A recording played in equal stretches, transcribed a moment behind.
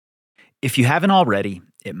If you haven't already,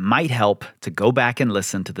 it might help to go back and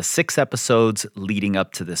listen to the 6 episodes leading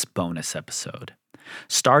up to this bonus episode,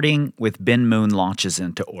 starting with Ben Moon launches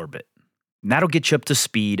into orbit. And that'll get you up to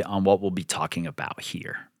speed on what we'll be talking about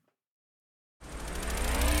here.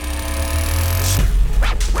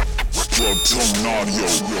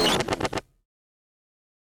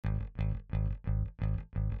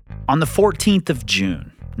 On the 14th of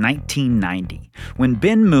June, 1990, when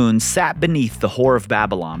Ben Moon sat beneath the Whore of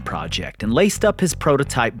Babylon project and laced up his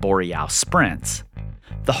prototype Boreal sprints,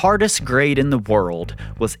 the hardest grade in the world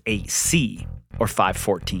was 8C, or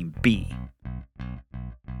 514B.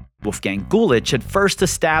 Wolfgang Gulich had first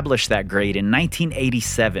established that grade in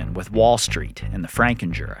 1987 with Wall Street and the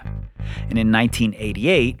Frankengura. And in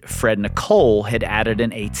 1988, Fred Nicole had added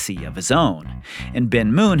an 8C of his own, and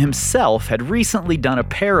Ben Moon himself had recently done a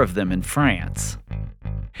pair of them in France.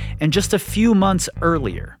 And just a few months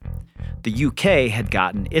earlier, the UK had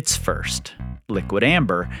gotten its first, liquid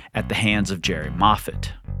amber, at the hands of Jerry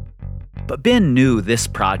Moffat. But Ben knew this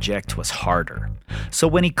project was harder, so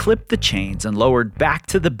when he clipped the chains and lowered back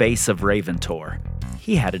to the base of Raventor,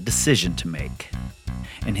 he had a decision to make.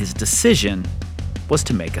 And his decision was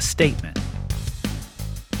to make a statement.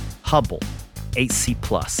 Hubble, 8C+,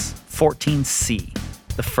 14C,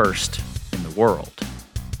 the first in the world.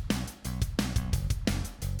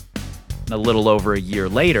 A little over a year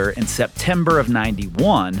later, in September of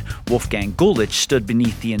 '91, Wolfgang Gulich stood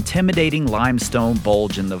beneath the intimidating limestone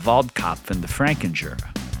bulge in the Waldkopf in the Frankengura.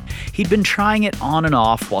 He'd been trying it on and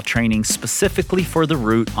off while training specifically for the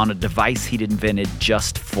route on a device he'd invented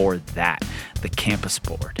just for that, the campus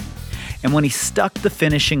board. And when he stuck the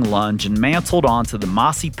finishing lunge and mantled onto the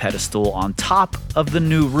mossy pedestal on top of the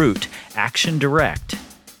new route, Action Directe,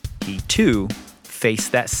 he too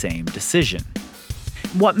faced that same decision.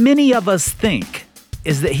 What many of us think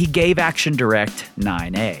is that he gave Action Directe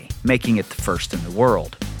 9A, making it the first in the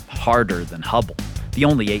world, harder than Hubble, the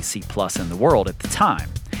only 8C+ in the world at the time.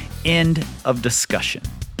 End of discussion.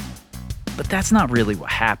 But that's not really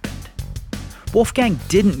what happened. Wolfgang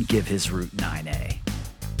didn't give his route 9A.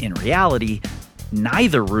 In reality,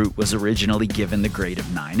 neither route was originally given the grade of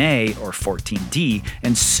 9A or 14D,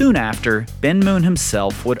 and soon after, Ben Moon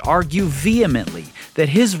himself would argue vehemently that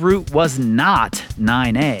his route was not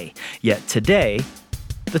 9A. Yet today,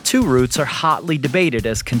 the two routes are hotly debated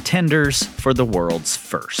as contenders for the world's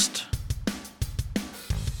first.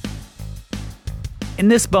 In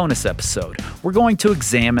this bonus episode, we're going to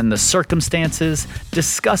examine the circumstances,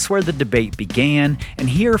 discuss where the debate began, and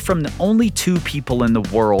hear from the only two people in the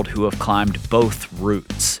world who have climbed both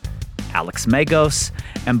routes, Alex Megos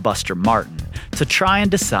and Buster Martin, to try and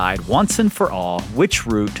decide once and for all which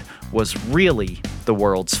route was really the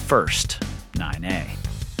world's first 9A.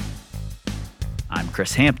 I'm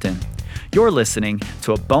Chris Hampton. You're listening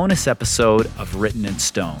to a bonus episode of Written in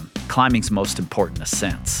Stone, climbing's most important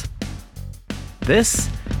ascents. This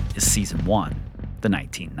is Season 1, the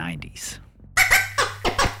 1990s.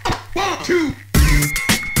 1, 2.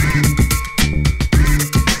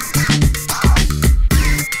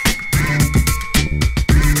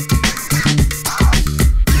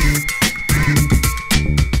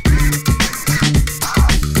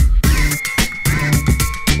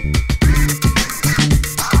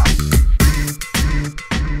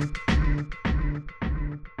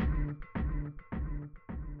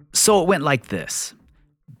 So it went like this.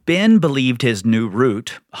 Ben believed his new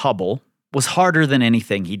route, Hubble, was harder than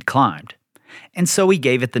anything he'd climbed, and so he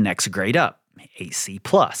gave it the next grade up,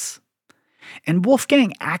 8C+. And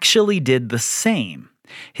Wolfgang actually did the same.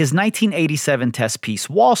 His 1987 test piece,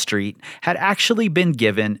 Wall Street, had actually been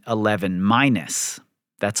given 11-.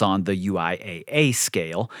 That's on the UIAA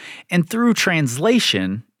scale, and through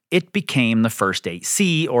translation, it became the first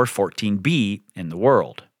 8C or 14B in the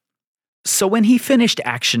world. So when he finished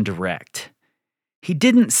Action Directe, he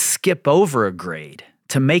didn't skip over a grade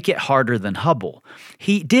to make it harder than Hubble.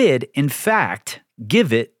 He did, in fact,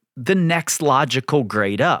 give it the next logical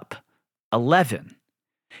grade up, 11.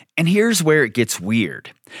 And here's where it gets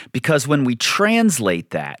weird, because when we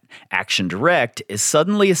translate that, Action Directe is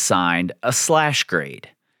suddenly assigned a slash grade,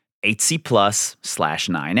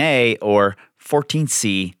 8C+/9A or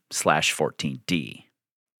 14C/14D.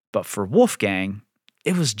 But for Wolfgang,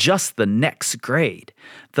 it was just the next grade,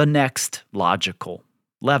 the next logical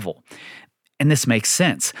level. And this makes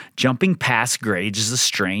sense. Jumping past grades is a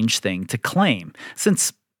strange thing to claim,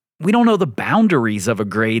 since we don't know the boundaries of a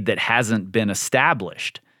grade that hasn't been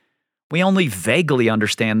established. We only vaguely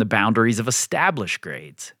understand the boundaries of established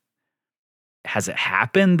grades. Has it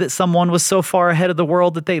happened that someone was so far ahead of the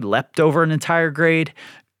world that they leapt over an entire grade?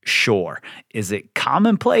 Sure. Is it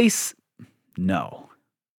commonplace? No.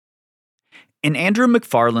 In Andrew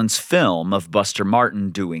McFarlane's film of Buster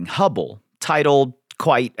Martin doing Hubble, titled,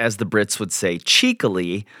 quite as the Brits would say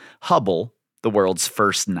cheekily, Hubble, the world's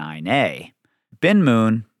first 9A, Ben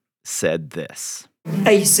Moon said this.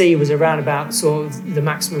 AC was around about sort of the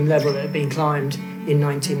maximum level that had been climbed in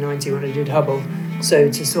 1990 when I did Hubble.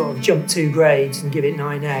 So to sort of jump 2 grades and give it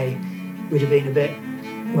 9A would have been a bit,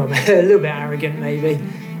 well, a little bit arrogant maybe.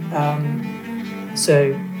 So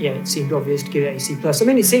yeah, it seemed obvious to give it AC+. I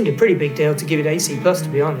mean, it seemed a pretty big deal to give it AC+, to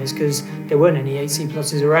be honest, because there weren't any AC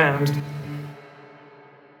pluses around.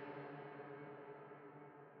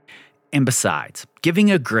 And besides,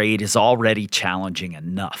 giving a grade is already challenging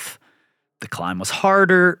enough. The climb was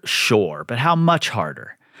harder, sure, but how much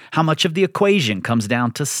harder? How much of the equation comes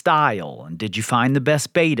down to style, and did you find the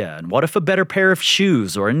best beta, and what if a better pair of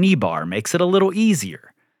shoes or a knee bar makes it a little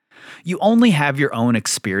easier? You only have your own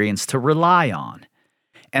experience to rely on.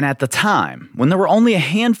 And at the time, when there were only a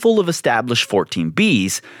handful of established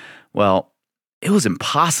 14Bs, well, it was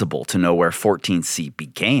impossible to know where 14C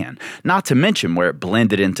began, not to mention where it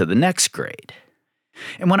blended into the next grade.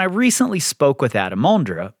 And when I recently spoke with Adam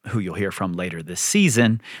Ondra, who you'll hear from later this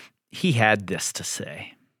season, he had this to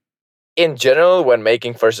say. In general, when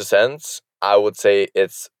making first ascents, I would say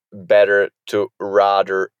it's better to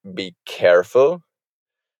rather be careful.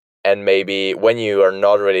 And maybe when you are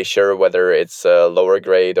not really sure whether it's a lower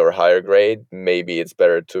grade or higher grade, maybe it's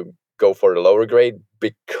better to go for the lower grade,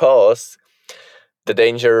 because the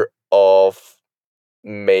danger of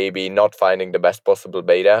maybe not finding the best possible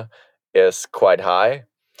beta is quite high,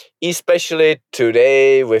 especially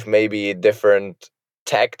today with maybe different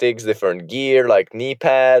tactics, different gear like knee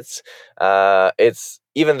pads. It's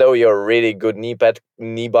even though you're a really good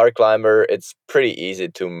knee bar climber, it's pretty easy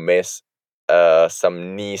to miss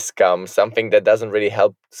some knee scum, something that doesn't really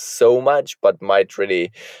help so much, but might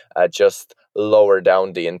really just lower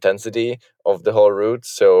down the intensity of the whole route.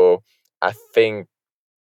 So I think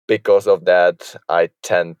because of that, I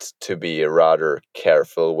tend to be rather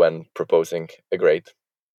careful when proposing a grade.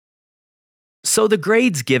 So the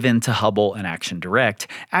grades given to Hubble and Action Direct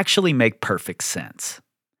actually make perfect sense.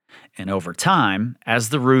 And over time, as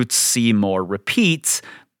the routes see more repeats,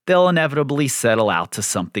 they'll inevitably settle out to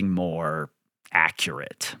something more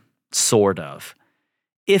accurate, sort of.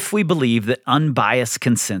 If we believe that unbiased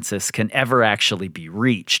consensus can ever actually be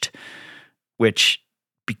reached, which,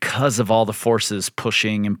 because of all the forces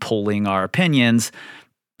pushing and pulling our opinions,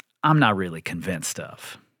 I'm not really convinced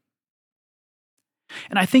of.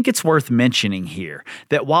 And I think it's worth mentioning here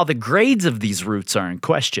that while the grades of these routes are in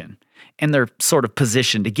question, and they're sort of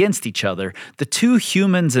positioned against each other, the two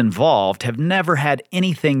humans involved have never had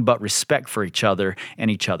anything but respect for each other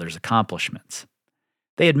and each other's accomplishments.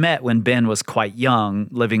 They had met when Ben was quite young,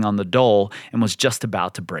 living on the Dole, and was just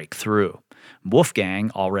about to break through.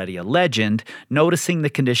 Wolfgang, already a legend, noticing the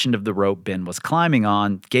condition of the rope Ben was climbing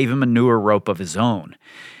on, gave him a newer rope of his own.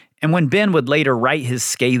 And when Ben would later write his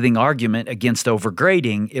scathing argument against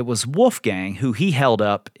overgrading, it was Wolfgang who he held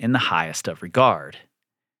up in the highest of regard.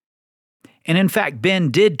 And in fact, Ben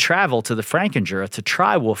did travel to the Frankengura to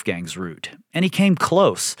try Wolfgang's route, and he came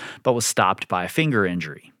close, but was stopped by a finger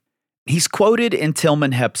injury. He's quoted in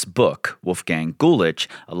Tilman Hepp's book, Wolfgang Gulich,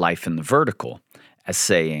 A Life in the Vertical, as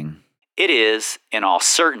saying, "It is, in all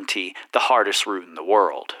certainty, the hardest route in the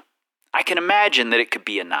world. I can imagine that it could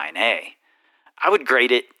be a 9A. I would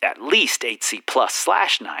grade it at least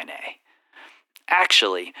 8C+/9A.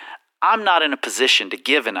 Actually, I'm not in a position to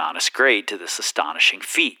give an honest grade to this astonishing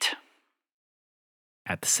feat."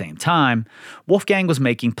 At the same time, Wolfgang was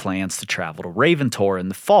making plans to travel to Raventor in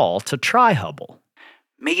the fall to try Hubble.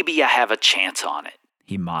 "Maybe I have a chance on it,"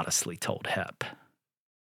 he modestly told Hepp.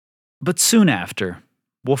 But soon after,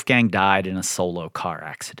 Wolfgang died in a solo car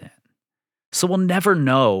accident. So we'll never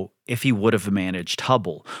know if he would have managed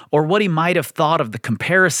Hubble, or what he might have thought of the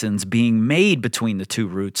comparisons being made between the two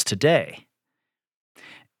routes today.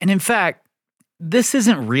 And in fact, this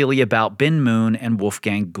isn't really about Ben Moon and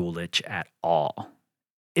Wolfgang Gulich at all.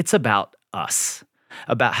 It's about us,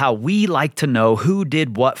 about how we like to know who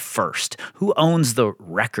did what first, who owns the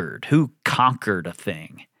record, who conquered a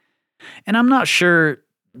thing. And I'm not sure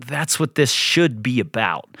that's what this should be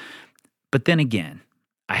about. But then again,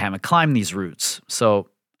 I haven't climbed these routes, so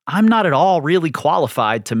I'm not at all really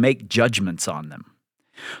qualified to make judgments on them.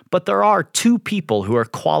 But there are two people who are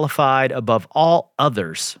qualified above all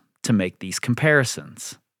others to make these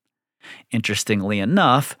comparisons. Interestingly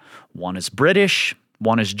enough, one is British,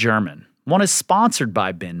 one is German. One is sponsored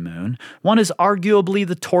by Ben Moon. One is arguably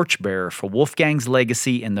the torchbearer for Wolfgang's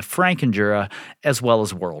legacy in the Frankengura as well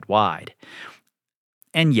as worldwide.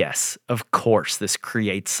 And yes, of course, this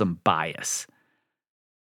creates some bias.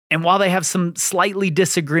 And while they have some slightly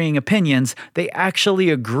disagreeing opinions, they actually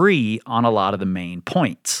agree on a lot of the main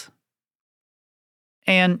points.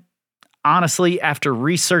 And honestly, after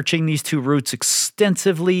researching these two routes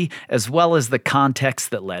extensively, as well as the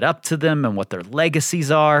context that led up to them and what their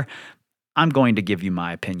legacies are, I'm going to give you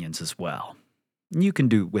my opinions as well. You can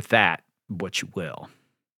do with that what you will.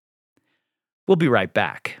 We'll be right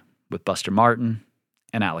back with Buster Martin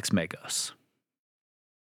and Alex Megos.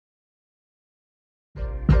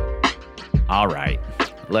 All right,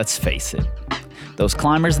 let's face it. Those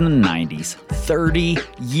climbers in the 90s, 30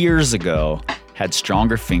 years ago, had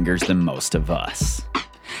stronger fingers than most of us.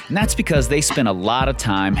 And that's because they spent a lot of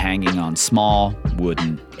time hanging on small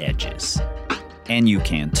wooden edges. And you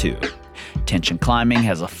can too. Tension Climbing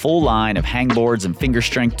has a full line of hangboards and finger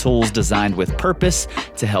strength tools designed with purpose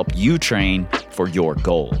to help you train for your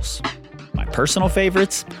goals. My personal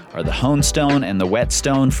favorites are the Hone Stone and the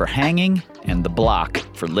Whetstone for hanging, and the Block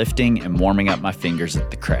for lifting and warming up my fingers at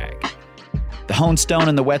the crag. The Hone Stone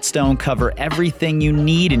and the Whetstone cover everything you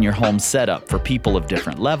need in your home setup for people of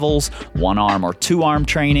different levels, one-arm or two-arm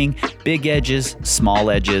training, big edges, small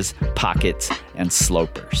edges, pockets, and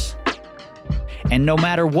slopers. And no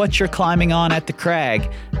matter what you're climbing on at the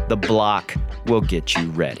crag, the Block will get you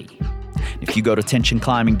ready. If you go to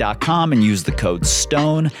tensionclimbing.com and use the code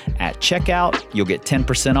STONE at checkout, you'll get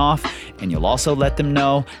 10% off, and you'll also let them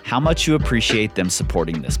know how much you appreciate them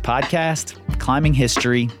supporting this podcast, climbing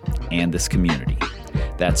history, and this community.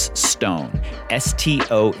 That's STONE,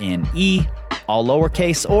 S-T-O-N-E, all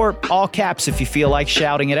lowercase or all caps if you feel like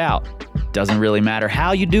shouting it out. Doesn't really matter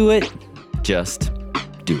how you do it, just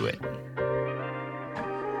do it.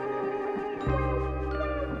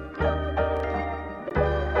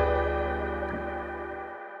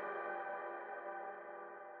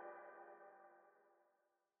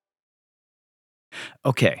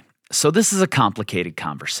 Okay, so this is a complicated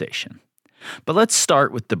conversation. But let's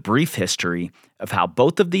start with the brief history of how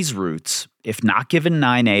both of these routes, if not given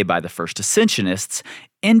 9A by the first ascensionists,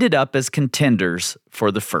 ended up as contenders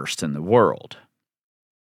for the first in the world.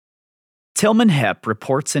 Tilman Hepp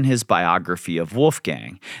reports in his biography of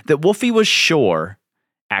Wolfgang that Wolfie was sure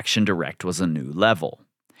Action Direct was a new level,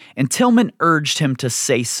 and Tilman urged him to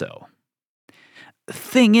say so. The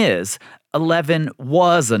thing is, 11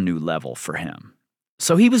 was a new level for him,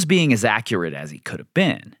 so he was being as accurate as he could have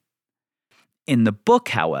been. In the book,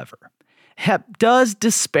 however, Hepp does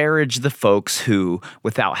disparage the folks who,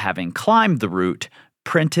 without having climbed the route,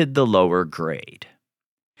 printed the lower grade.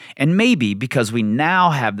 And maybe because we now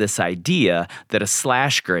have this idea that a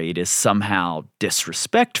slash grade is somehow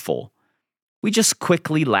disrespectful, we just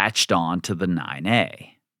quickly latched on to the 9A.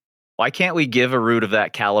 Why can't we give a route of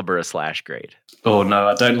that caliber a slash grade? Oh no,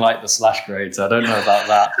 I don't like the slash grades. I don't know about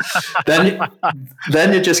that.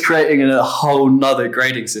 then you're just creating a whole nother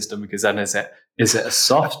grading system, because then is it a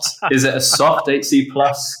soft 8C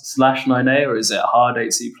plus /9A, or is it a hard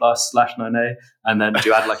 8C plus /9A? And then do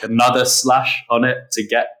you add like another slash on it to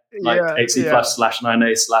get like 8C plus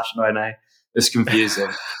 /9A? It's confusing.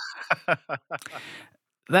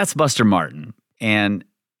 That's Buster Martin. And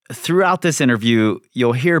throughout this interview,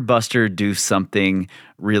 you'll hear Buster do something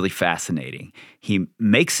really fascinating. He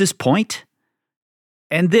makes his point,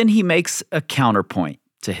 and then he makes a counterpoint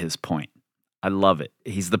to his point. I love it.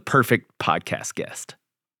 He's the perfect podcast guest.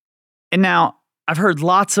 And now, I've heard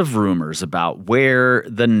lots of rumors about where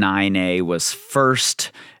the 9A was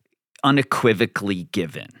first unequivocally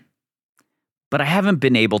given, but I haven't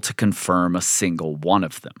been able to confirm a single one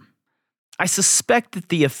of them. I suspect that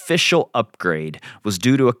the official upgrade was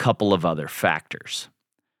due to a couple of other factors.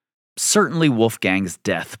 Certainly Wolfgang's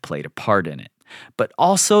death played a part in it, but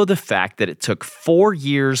also the fact that it took 4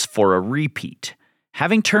 years for a repeat,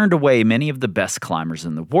 having turned away many of the best climbers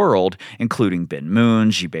in the world, including Ben Moon,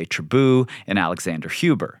 Gilbert Tribou, and Alexander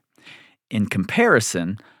Huber. In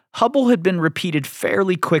comparison, Hubble had been repeated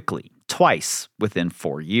fairly quickly, twice within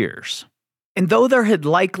 4 years. And though there had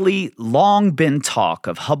likely long been talk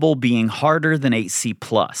of Hubble being harder than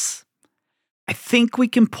 8C+, I think we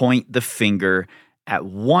can point the finger at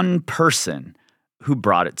one person who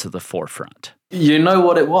brought it to the forefront. You know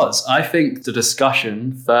what it was? I think the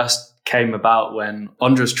discussion first came about when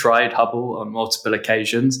Andres tried Hubble on multiple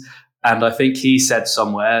occasions, and I think he said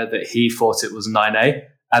somewhere that he thought it was 9A,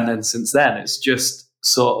 and then since then it's just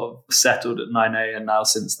sort of settled at 9A, and now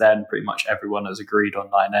since then pretty much everyone has agreed on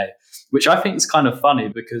 9A, which I think is kind of funny,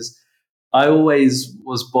 because I always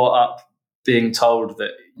was brought up being told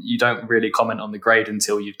that you don't really comment on the grade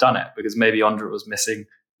until you've done it, because maybe Andre was missing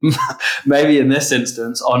maybe in this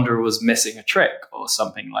instance Andre was missing a trick or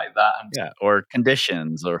something like that, or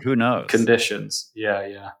conditions, or who knows. Conditions.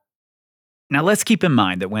 Yeah Now, let's keep in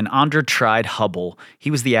mind that when Andra tried Hubble,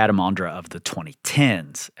 he was the Adam Andra of the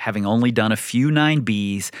 2010s, having only done a few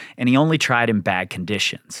 9Bs, and he only tried in bad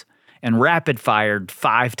conditions, and rapid fired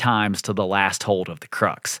 5 times to the last hold of the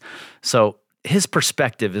crux. So his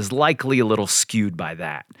perspective is likely a little skewed by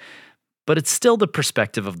that. But it's still the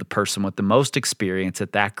perspective of the person with the most experience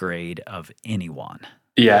at that grade of anyone.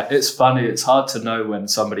 Yeah, it's funny. It's hard to know when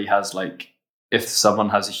somebody has if someone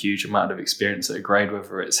has a huge amount of experience at a grade,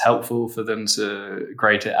 whether it's helpful for them to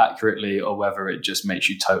grade it accurately or whether it just makes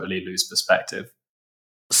you totally lose perspective.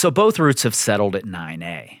 So both routes have settled at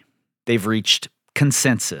 9A. They've reached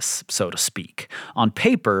consensus, so to speak. On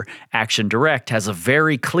paper, Action Direct has a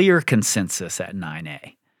very clear consensus at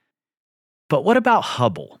 9A. But what about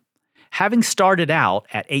Hubble? Having started out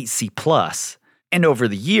at 8C+, and over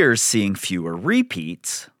the years seeing fewer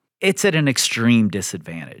repeats, it's at an extreme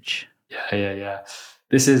disadvantage. Yeah.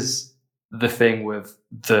 This is the thing with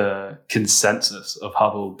the consensus of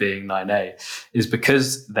Hubble being 9A, is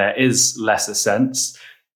because there is less ascents,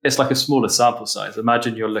 it's like a smaller sample size.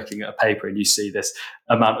 Imagine you're looking at a paper and you see this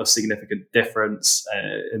amount of significant difference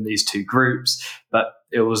in these two groups, but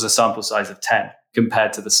it was a sample size of 10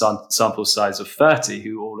 compared to the sample size of 30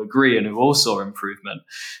 who all agree and who all saw improvement.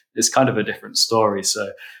 It's kind of a different story.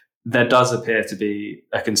 So there does appear to be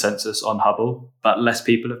a consensus on Hubble, but less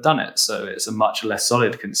people have done it. So it's a much less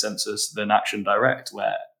solid consensus than Action Direct,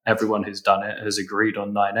 where everyone who's done it has agreed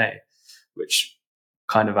on 9A, which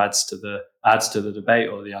kind of adds to the debate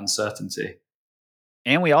or the uncertainty.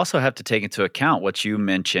 And we also have to take into account what you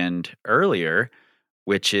mentioned earlier,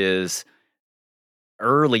 which is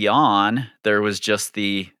early on, there was just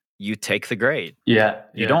you take the grade. Yeah.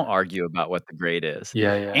 You don't argue about what the grade is.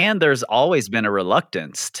 Yeah. And there's always been a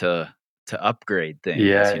reluctance to upgrade things.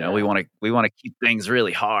 We want to keep things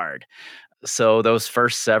really hard. So those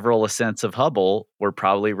first several ascents of Hubble were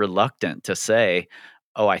probably reluctant to say,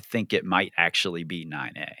 oh, I think it might actually be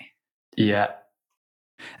 9A. Yeah.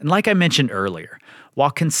 And like I mentioned earlier,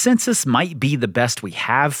 while consensus might be the best we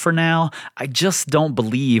have for now, I just don't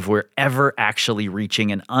believe we're ever actually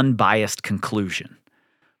reaching an unbiased conclusion.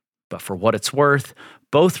 But for what it's worth,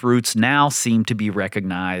 both routes now seem to be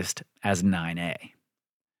recognized as 9A.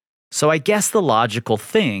 So I guess the logical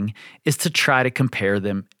thing is to try to compare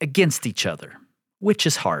them against each other. Which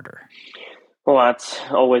is harder? Well, that's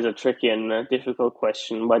always a tricky and difficult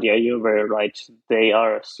question. But yeah, you're very right. They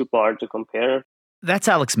are super hard to compare. That's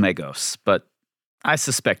Alex Megos, but I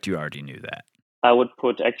suspect you already knew that. I would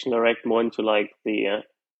put Action Direct more into the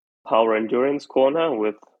power endurance corner,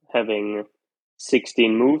 with having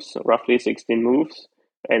 16 moves, roughly 16 moves.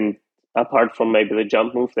 And apart from maybe the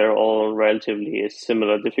jump move, they're all relatively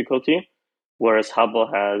similar difficulty. Whereas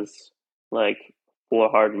Hubble has 4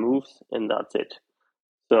 hard moves, and that's it.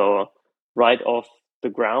 So right off the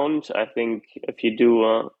ground, I think if you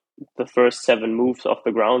do the first 7 moves off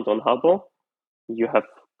the ground on Hubble, you have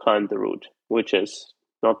climbed the route, which is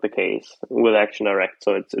not the case with Action Direct.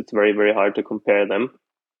 So it's very, very hard to compare them.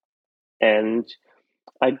 And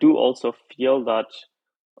I do also feel that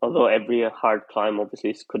although every hard climb obviously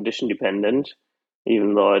is condition dependent,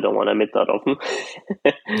 even though I don't want to admit that often.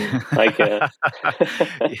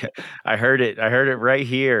 Yeah, I heard it right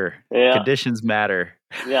here. Yeah. Conditions matter.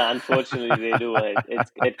 Yeah, unfortunately they do.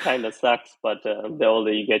 It kind of sucks, but the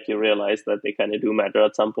older you get, you realize that they kind of do matter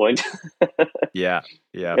at some point. Yeah,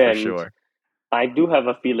 for sure. I do have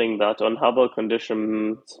a feeling that on Hubble,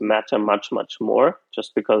 conditions matter much, much more,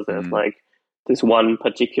 just because there's this one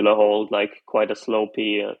particular hold, quite a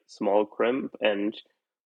slopey, small crimp, and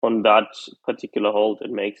on that particular hold,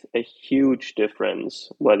 it makes a huge difference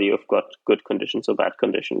whether you've got good conditions or bad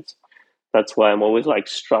conditions. That's why I'm always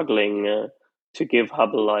struggling to give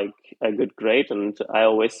Hubble a good grade, and I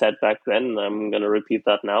always said back then, I'm going to repeat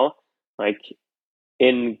that now,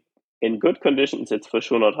 in good conditions, it's for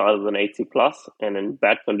sure not harder than 8C+, and in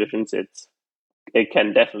bad conditions, it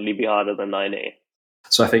can definitely be harder than 9A.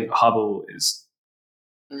 So I think Hubble is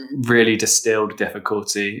really distilled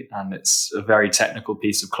difficulty, and it's a very technical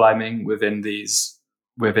piece of climbing within these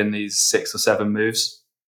 6 or 7 moves.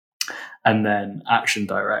 And then Action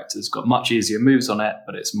Direct has got much easier moves on it,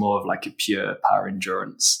 but it's more of a pure power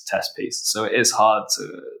endurance test piece. So it is hard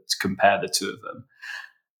to compare the two of them.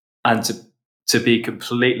 And to be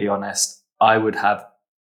completely honest, I wouldn't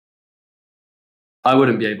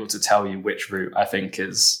be able to tell you which route I think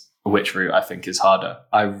is harder.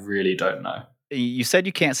 I really don't know. You said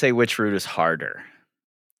you can't say which route is harder,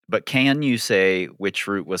 but can you say which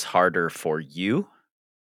route was harder for you?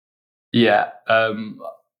 Yeah,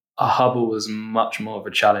 Hubble was much more of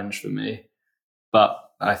a challenge for me, but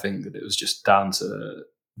I think that it was just down to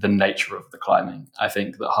the nature of the climbing. I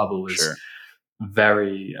think that Hubble was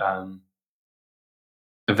very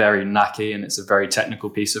very knacky, and it's a very technical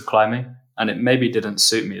piece of climbing, and it maybe didn't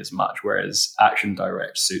suit me as much, whereas Action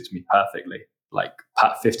Direct suits me perfectly. Like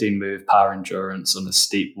 15 move power endurance on a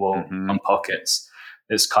steep wall on pockets.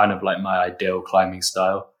 It's kind of like my ideal climbing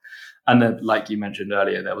style. And then, like you mentioned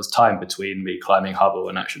earlier, there was time between me climbing Hubble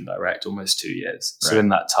and Action Direct, almost 2 years. So in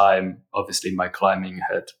that time, obviously my climbing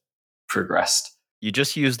had progressed. You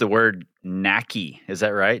just used the word knacky. Is that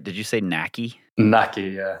right? Did you say knacky?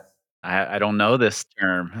 Knacky, yeah. I don't know this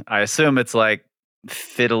term. I assume it's like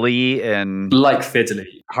fiddly and like fiddly,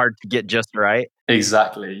 hard to get just right.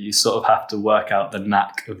 Exactly. You sort of have to work out the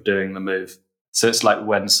knack of doing the move. So it's like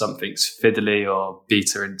when something's fiddly or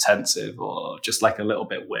beta intensive or just like a little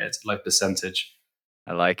bit weird, low percentage.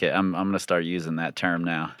 I like it. I'm going to start using that term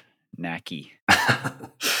now. Knacky.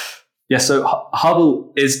 Yeah. So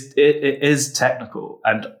Hubble is technical,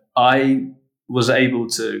 and I was able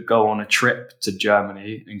to go on a trip to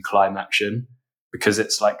Germany and climb Action because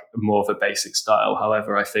it's like more of a basic style.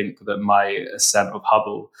 However, I think that my ascent of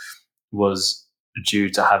Hubble was due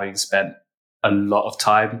to having spent a lot of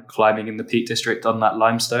time climbing in the Peak District on that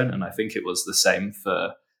limestone, and I think it was the same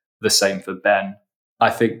for Ben. I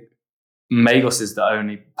think Megos is the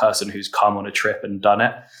only person who's come on a trip and done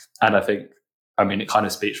it, and I mean, it kind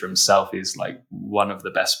of speaks for himself. He's like one of the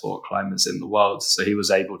best sport climbers in the world, so he was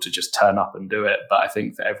able to just turn up and do it. But I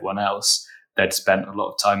think for everyone else, they'd spent a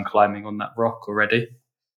lot of time climbing on that rock already.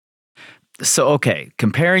 So, okay,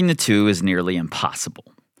 comparing the two is nearly impossible.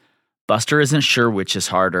 Buster isn't sure which is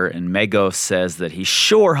harder, and Megos says that he's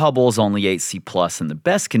sure Hubble's only 8C plus in the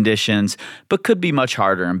best conditions, but could be much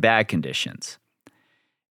harder in bad conditions.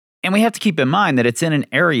 And we have to keep in mind that it's in an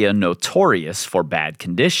area notorious for bad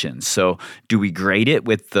conditions. So do we grade it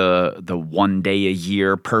with the 1 day a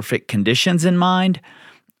year perfect conditions in mind,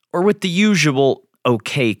 or with the usual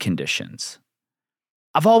okay conditions?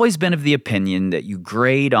 I've always been of the opinion that you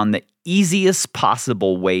grade on the easiest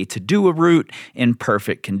possible way to do a route in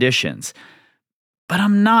perfect conditions, but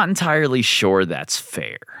I'm not entirely sure that's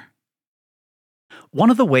fair. One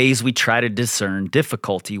of the ways we try to discern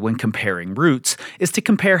difficulty when comparing routes is to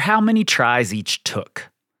compare how many tries each took.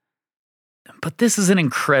 But this is an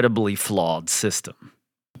incredibly flawed system.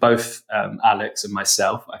 Both Alex and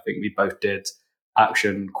myself, I think we both did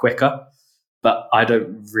Action quicker, but I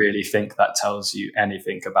don't really think that tells you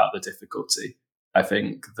anything about the difficulty. I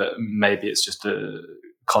think that maybe it's just a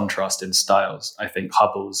contrast in styles. I think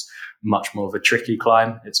Hubble's much more of a tricky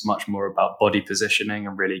climb. It's much more about body positioning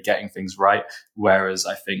and really getting things right. Whereas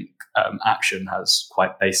I think Action has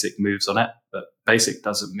quite basic moves on it, but basic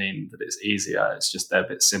doesn't mean that it's easier. It's just they're a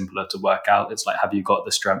bit simpler to work out. It's like, have you got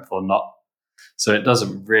the strength or not? So it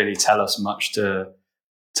doesn't really tell us much to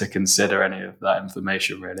consider any of that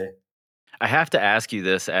information, really. I have to ask you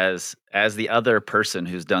this as the other person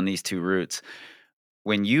who's done these two routes.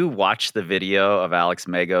 When you watched the video of Alex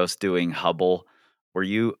Megos doing Hubble, were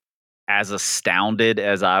you as astounded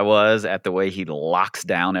as I was at the way he locks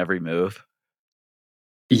down every move?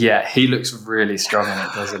 Yeah, he looks really strong in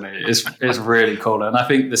it, doesn't he? It's really cool. And I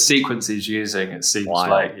think the sequence he's using, it seems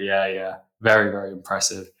like, yeah, very, very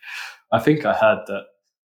impressive. I think I heard that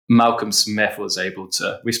Malcolm Smith was able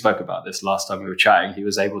to, we spoke about this last time we were chatting, he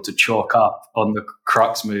was able to chalk up on the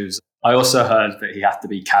crux moves. I also heard that he had to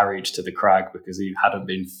be carried to the crag because he hadn't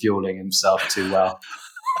been fueling himself too well.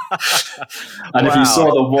 And wow.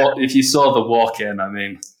 if you saw the walk in, I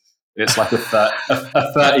mean, it's like a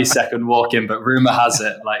 30-second walk in, but rumor has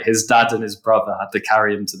it like his dad and his brother had to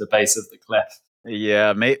carry him to the base of the cliff.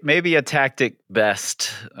 Yeah, maybe a tactic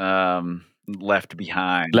best left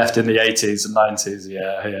behind. Left in the 80s and 90s,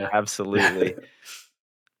 yeah. Absolutely.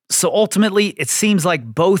 So ultimately, it seems like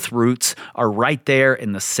both routes are right there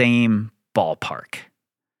in the same ballpark.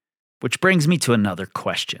 Which brings me to another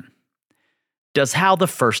question. Does how the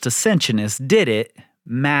first ascensionists did it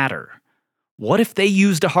matter? What if they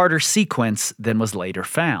used a harder sequence than was later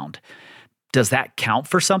found? Does that count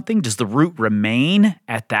for something? Does the route remain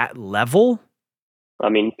at that level? I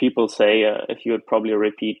mean, people say if you would probably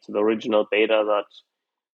repeat the original beta that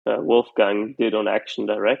Wolfgang did on Action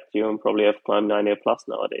Direct, you would probably have climbed 9A plus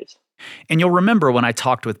nowadays. And you'll remember when I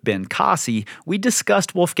talked with Ben Cossey, we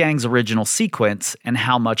discussed Wolfgang's original sequence and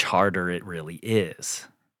how much harder it really is.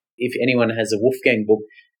 If anyone has a Wolfgang book,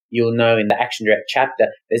 you'll know in the Action Direct chapter,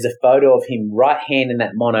 there's a photo of him right hand in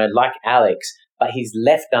that mono like Alex, but his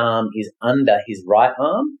left arm is under his right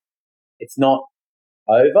arm. It's not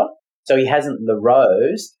over. So he hasn't the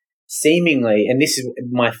rows. Seemingly, and this is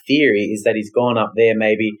my theory, is that he's gone up there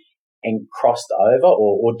maybe and crossed over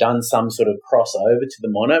or done some sort of crossover to the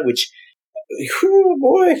mono, which, oh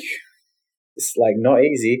boy, it's like not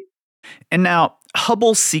easy. And now,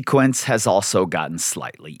 Hubble's sequence has also gotten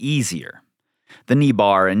slightly easier. The knee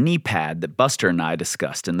bar and knee pad that Buster and I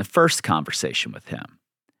discussed in the first conversation with him.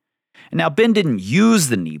 And now, Ben didn't use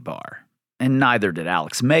the knee bar, and neither did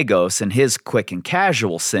Alex Megos in his quick and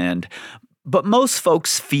casual send, but most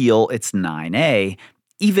folks feel it's 9A,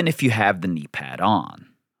 even if you have the knee pad on.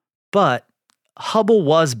 But Hubble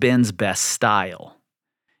was Ben's best style,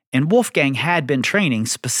 and Wolfgang had been training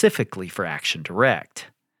specifically for Action Direct.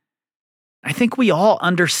 I think we all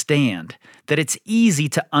understand that it's easy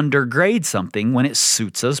to undergrade something when it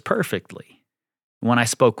suits us perfectly. When I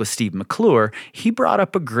spoke with Steve McClure, he brought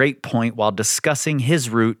up a great point while discussing his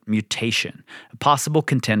route Mutation, a possible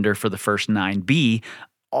contender for the first 9B,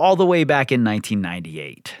 all the way back in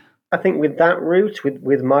 1998. I think with that route,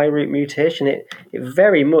 with my route Mutation, it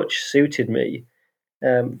very much suited me,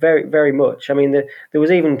 very, very much. I mean, there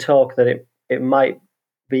was even talk that it might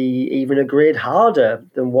be even a grade harder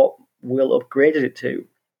than what Will upgraded it to.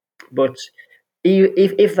 But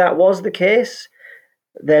if that was the case,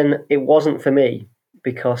 then it wasn't for me,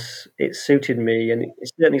 because it suited me, and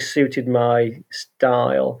it certainly suited my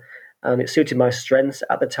style, and it suited my strengths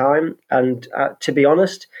at the time. And to be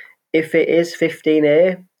honest, if it is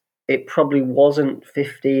 15A, it probably wasn't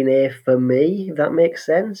 15A for me, if that makes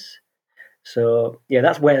sense. So, yeah,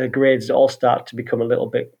 that's where the grades all start to become a little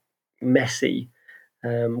bit messy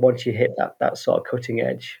once you hit that sort of cutting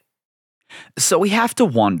edge. So we have to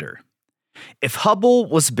wonder, if Hubble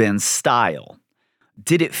was Ben's style,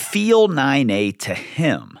 did it feel 9A to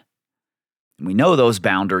him? We know those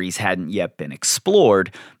boundaries hadn't yet been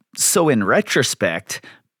explored, so in retrospect,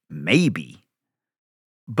 maybe.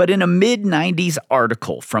 But in a mid-90s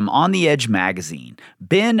article from On the Edge magazine,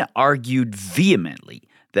 Ben argued vehemently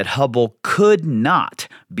that Hubble could not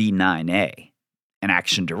be 9A, and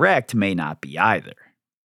Action Direct may not be either.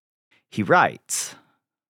 He writes,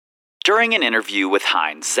 during an interview with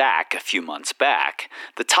Heinz Zach a few months back,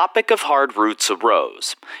 the topic of hard routes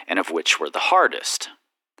arose, and of which were the hardest.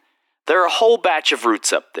 There are a whole batch of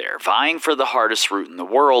routes up there vying for the hardest route in the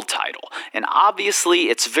world title, and obviously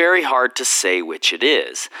it's very hard to say which it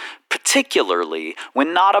is, particularly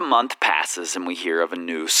when not a month passes and we hear of a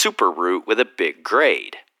new super route with a big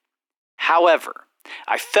grade. However,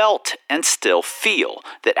 I felt and still feel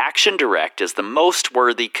that Action Direct is the most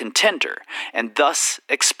worthy contender, and thus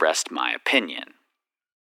expressed my opinion.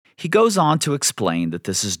 He goes on to explain that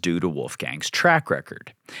this is due to Wolfgang's track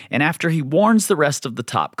record, and after he warns the rest of the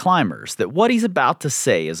top climbers that what he's about to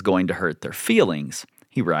say is going to hurt their feelings,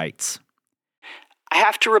 he writes, I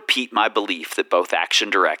have to repeat my belief that both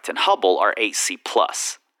Action Direct and Hubble are 8C+.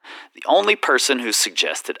 The only person who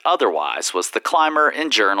suggested otherwise was the climber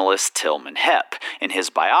and journalist Tilman Hepp in his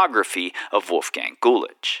biography of Wolfgang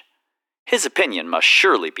Gulich. His opinion must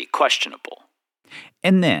surely be questionable.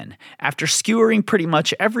 And then, after skewering pretty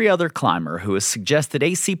much every other climber who has suggested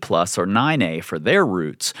AC Plus or 9A for their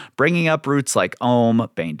routes, bringing up routes like Ohm,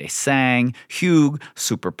 Bain des Sang, Hugues,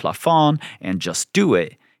 Super Plafond, and Just Do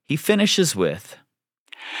It, he finishes with,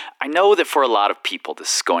 I know that for a lot of people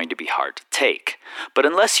this is going to be hard to take, but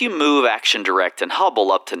unless you move Action Direct and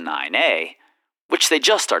Hubble up to 9A, which they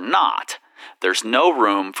just are not, there's no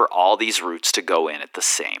room for all these routes to go in at the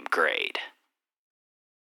same grade.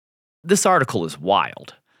 This article is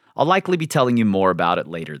wild. I'll likely be telling you more about it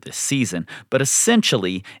later this season, but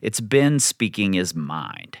essentially, it's Ben speaking his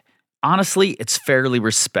mind. Honestly, it's fairly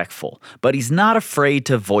respectful, but he's not afraid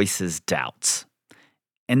to voice his doubts.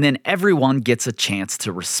 And then everyone gets a chance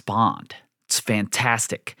to respond. It's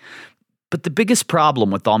fantastic. But the biggest problem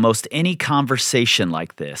with almost any conversation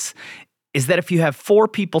like this is that if you have 4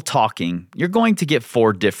 people talking, you're going to get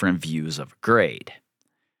 4 different views of a grade.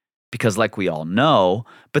 Because like we all know,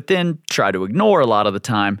 but then try to ignore a lot of the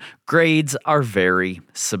time, grades are very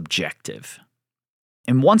subjective.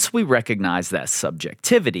 And once we recognize that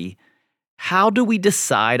subjectivity, how do we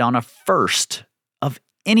decide on a first of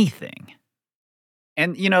anything?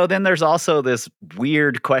 And, then there's also this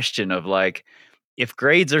weird question of like, if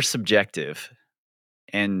grades are subjective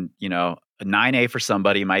and, a 9A for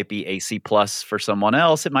somebody might be AC plus for someone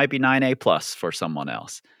else, it might be 9A plus for someone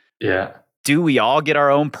else. Yeah. Do we all get our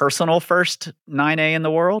own personal first 9A in the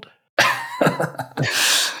world?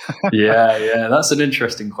 Yeah, that's an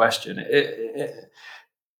interesting question.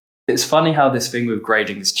 It's funny how this thing with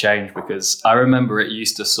grading has changed, because I remember it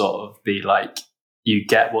used to sort of be like you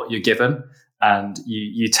get what you're given and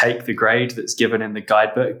you take the grade that's given in the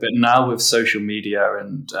guidebook. But now with social media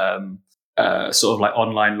and sort of like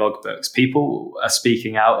online logbooks, people are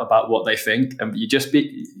speaking out about what they think, and you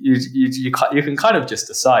can kind of just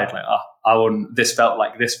decide like, this felt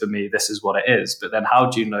like this for me, this is what it is. But then how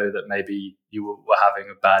do you know that maybe you were having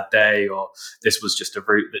a bad day, or this was just a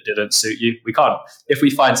route that didn't suit you? We can't, if we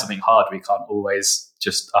find something hard, we can't always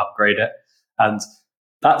just upgrade it. And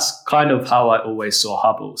that's kind of how I always saw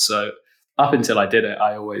Hubble. So up until I did it,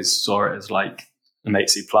 I always saw it as like an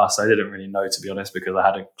 8C+. I didn't really know, to be honest, because I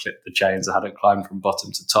hadn't clipped the chains. I hadn't climbed from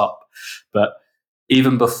bottom to top. But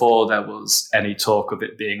even before there was any talk of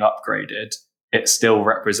it being upgraded, it still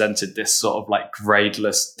represented this sort of like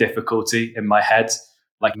gradeless difficulty in my head.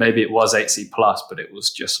 Like maybe it was 8C+, but it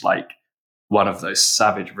was just like one of those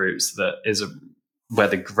savage routes that is where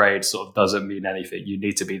the grade sort of doesn't mean anything. You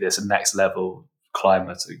need to be this next level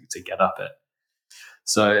climber to get up it.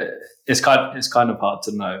 So it's kind of hard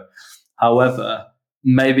to know. However,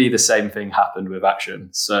 maybe the same thing happened with Action.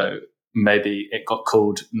 So maybe it got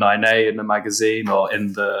called 9A in the magazine or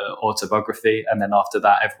in the autobiography, and then after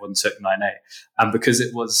that, everyone took 9A. And because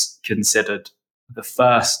it was considered the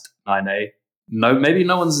first 9A, maybe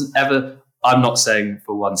no one's ever. I'm not saying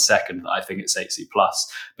for 1 second that I think it's 8C+,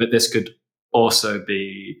 but this could also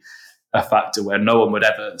be a factor where no one would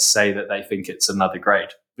ever say that they think it's another grade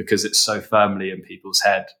because it's so firmly in people's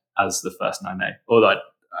head as the first 9A. Although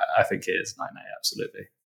I think it is 9A, absolutely.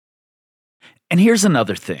 And here's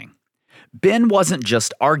another thing. Ben wasn't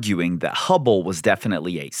just arguing that Hubble was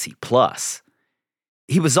definitely 8C+.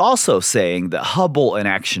 He was also saying that Hubble and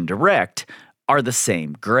Action Directe are the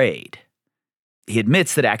same grade. He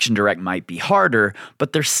admits that Action Directe might be harder,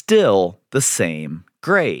 but they're still the same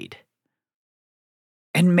grade.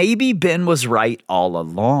 And maybe Ben was right all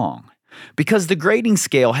along, because the grading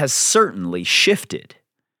scale has certainly shifted.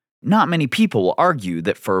 Not many people will argue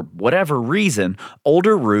that for whatever reason,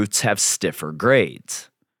 older routes have stiffer grades.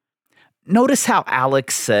 Notice how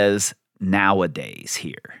Alex says nowadays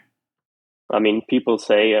here. I mean, people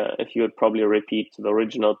say if you would probably repeat the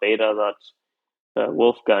original beta that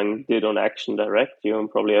Wolfgang did on Action Directe, you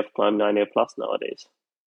would probably have climbed 9A plus nowadays.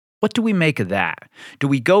 What do we make of that? Do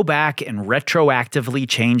we go back and retroactively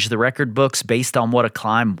change the record books based on what a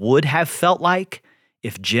climb would have felt like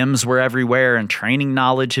if gyms were everywhere and training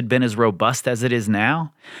knowledge had been as robust as it is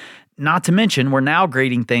now? Not to mention, we're now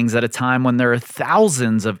grading things at a time when there are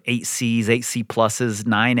thousands of 8Cs, 8C+,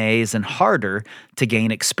 9As, and harder to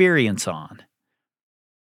gain experience on.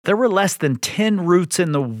 There were less than 10 routes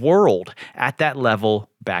in the world at that level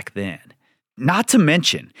back then. Not to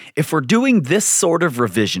mention, if we're doing this sort of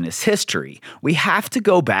revisionist history, we have to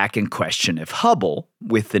go back and question if Hubble,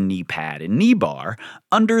 with the knee pad and knee bar,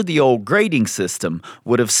 under the old grading system,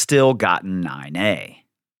 would have still gotten 9A.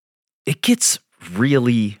 It gets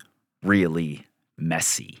really, really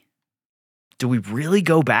messy. Do we really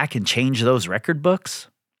go back and change those record books?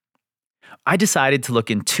 I decided to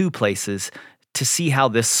look in two places to see how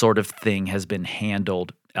this sort of thing has been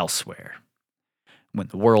handled elsewhere. When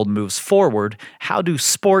the world moves forward, how do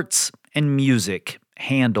sports and music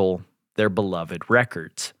handle their beloved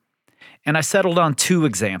records? And I settled on two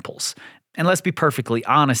examples. And let's be perfectly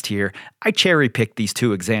honest here, I cherry-picked these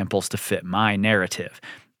two examples to fit my narrative.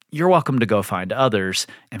 You're welcome to go find others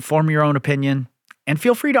and form your own opinion, and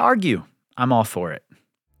feel free to argue. I'm all for it.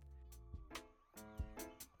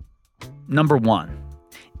 Number 1.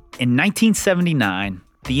 In 1979,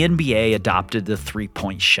 the NBA adopted the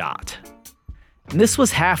three-point shot. And this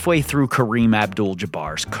was halfway through Kareem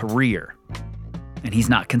Abdul-Jabbar's career. And he's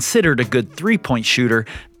not considered a good three-point shooter,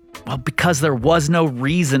 well, because there was no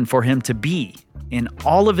reason for him to be. In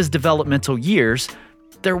all of his developmental years,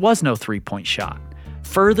 there was no three-point shot.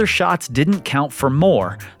 Further shots didn't count for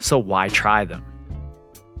more, so why try them?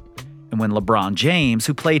 And when LeBron James,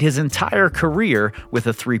 who played his entire career with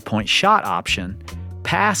a three-point shot option,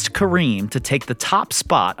 passed Kareem to take the top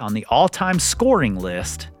spot on the all-time scoring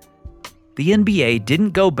list, the NBA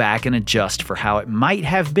didn't go back and adjust for how it might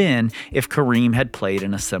have been if Kareem had played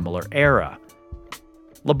in a similar era.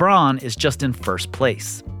 LeBron is just in first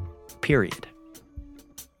place. Period.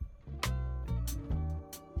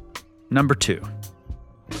 Number 2.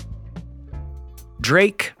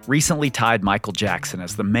 Drake recently tied Michael Jackson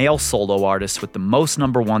as the male solo artist with the most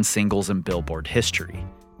number 1 singles in Billboard history.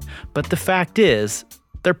 But the fact is,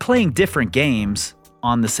 they're playing different games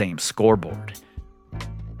on the same scoreboard.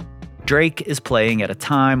 Drake is playing at a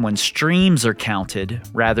time when streams are counted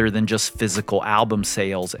rather than just physical album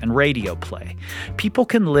sales and radio play. People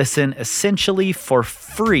can listen essentially for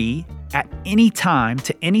free at any time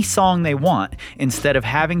to any song they want instead of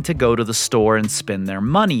having to go to the store and spend their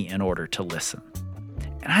money in order to listen.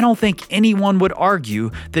 And I don't think anyone would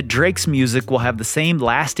argue that Drake's music will have the same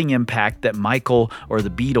lasting impact that Michael or the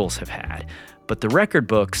Beatles have had, but the record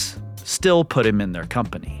books still put him in their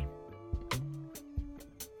company.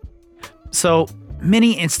 So,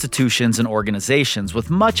 many institutions and organizations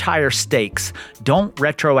with much higher stakes don't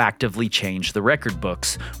retroactively change the record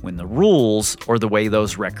books when the rules or the way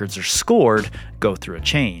those records are scored go through a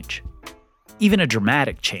change. Even a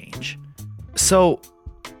dramatic change. So,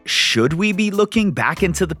 should we be looking back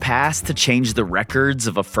into the past to change the records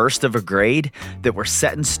of a first of a grade that were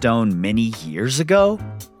set in stone many years ago?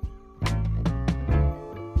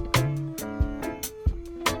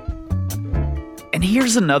 And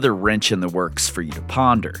here's another wrench in the works for you to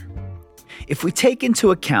ponder. If we take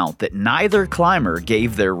into account that neither climber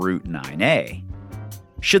gave their route 9A,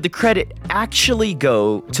 should the credit actually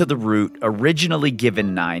go to the route originally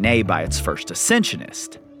given 9A by its first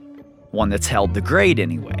ascensionist? One that's held the grade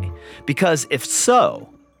anyway. Because if so,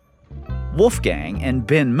 Wolfgang and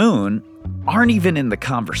Ben Moon aren't even in the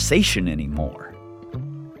conversation anymore.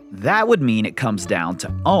 That would mean it comes down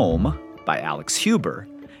to Ohm by Alex Huber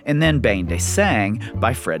and then Bain de Sang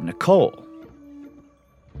by Fred Nicole.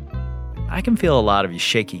 I can feel a lot of you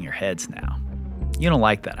shaking your heads now. You don't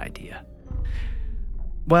like that idea.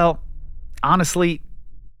 Well, honestly,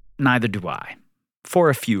 neither do I, for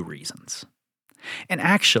a few reasons. And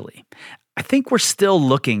actually, I think we're still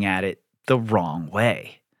looking at it the wrong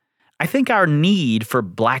way. I think our need for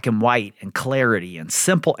black and white and clarity and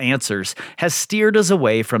simple answers has steered us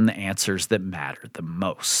away from the answers that matter the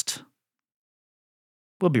most.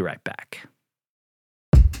 We'll be right back.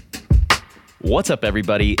 What's up,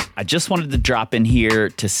 everybody? I just wanted to drop in here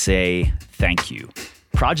to say thank you.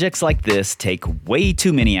 Projects like this take way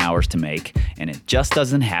too many hours to make, and it just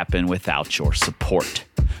doesn't happen without your support.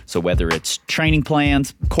 So whether it's training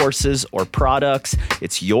plans, courses, or products,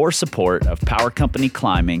 it's your support of Power Company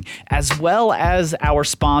Climbing, as well as our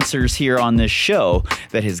sponsors here on this show,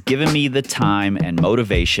 that has given me the time and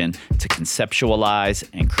motivation to conceptualize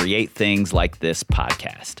and create things like this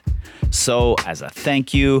podcast. So as a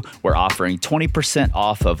thank you, we're offering 20%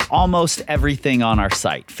 off of almost everything on our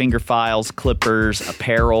site. Finger files, clippers,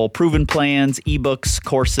 apparel, proven plans, ebooks,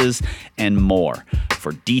 courses, and more.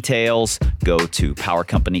 For details, go to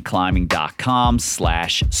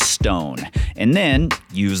powercompanyclimbing.com/stone. And then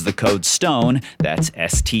use the code STONE, that's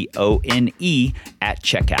STONE, at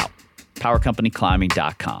checkout.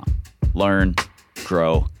 powercompanyclimbing.com. Learn,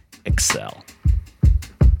 grow, excel.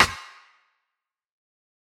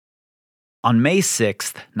 On May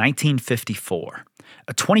 6, 1954,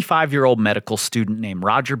 a 25-year-old medical student named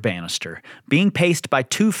Roger Bannister, being paced by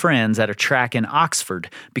two friends at a track in Oxford,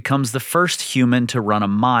 becomes the first human to run a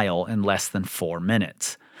mile in less than 4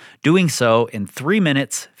 minutes, doing so in 3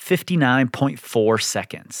 minutes, 59.4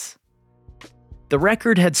 seconds. The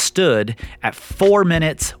record had stood at 4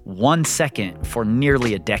 minutes, 1 second for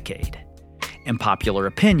nearly a decade, and popular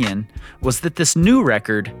opinion was that this new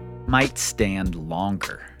record might stand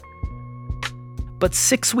longer. But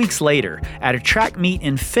 6 weeks later, at a track meet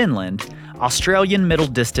in Finland, Australian middle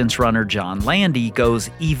distance runner John Landy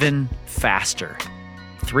goes even faster.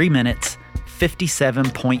 3 minutes,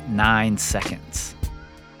 57.9 seconds.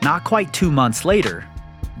 Not quite 2 months later,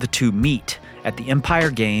 the two meet at the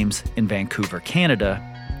Empire Games in Vancouver, Canada,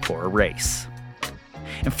 for a race.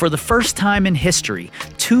 And for the first time in history,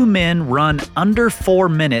 two men run under 4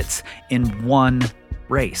 minutes in one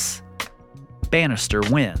race. Bannister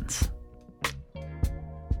wins.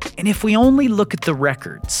 And if we only look at the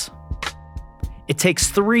records, it takes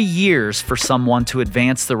 3 years for someone to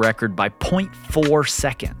advance the record by 0.4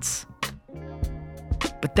 seconds.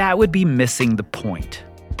 But that would be missing the point.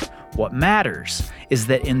 What matters is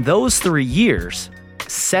that in those 3 years,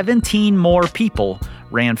 17 more people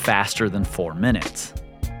ran faster than 4 minutes.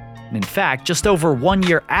 And in fact, just over 1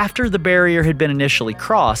 year after the barrier had been initially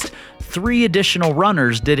crossed, 3 additional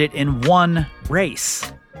runners did it in one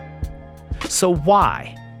race. So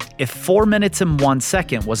why? If 4 minutes and 1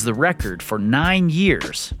 second was the record for 9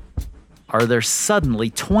 years, are there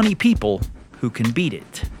suddenly 20 people who can beat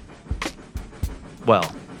it?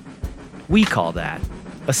 Well, we call that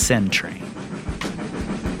a send train.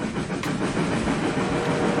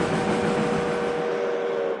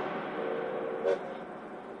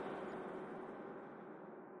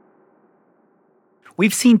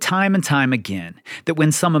 We've seen time and time again that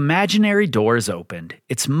when some imaginary door is opened,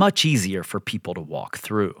 it's much easier for people to walk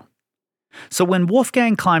through. So when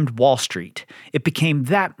Wolfgang climbed Wall Street, it became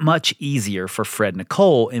that much easier for Fred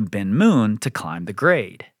Nicole and Ben Moon to climb the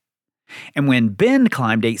grade. And when Ben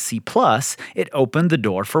climbed 8C+, it opened the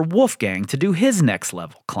door for Wolfgang to do his next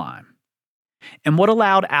level climb. And what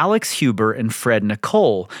allowed Alex Huber and Fred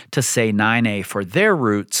Nicole to say 9A for their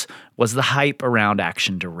routes was the hype around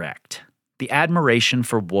Action Direct. The admiration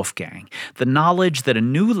for Wolfgang, the knowledge that a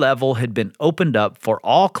new level had been opened up for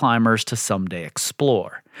all climbers to someday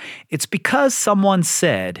explore. It's because someone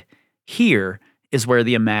said, here is where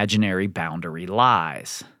the imaginary boundary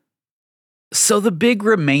lies. So the big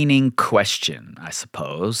remaining question, I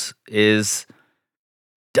suppose, is,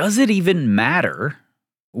 does it even matter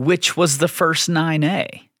which was the first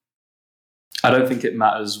 9A? I don't think it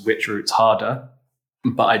matters which route's harder,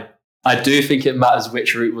 but I do think it matters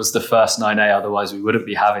which route was the first 9A, otherwise we wouldn't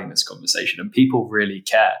be having this conversation. And people really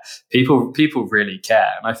care. People really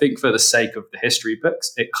care. And I think for the sake of the history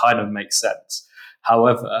books, it kind of makes sense.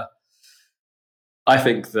 However, I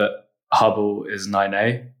think that Hubble is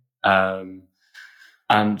 9A.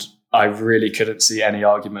 And I really couldn't see any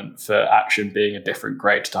argument for Action being a different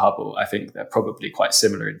grade to Hubble. I think they're probably quite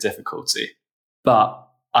similar in difficulty. But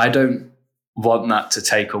I don't want that to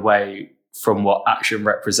take away from what Action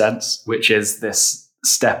represents, which is this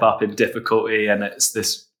step up in difficulty, and it's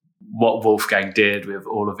this what Wolfgang did with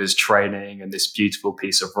all of his training and this beautiful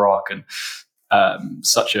piece of rock and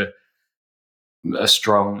such a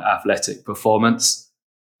strong athletic performance.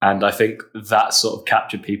 And I think that sort of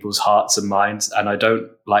captured people's hearts and minds. And I don't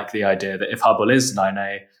like the idea that if Hubble is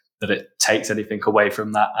 9A, that it takes anything away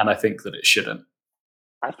from that. And I think that it shouldn't.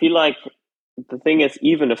 I feel like the thing is,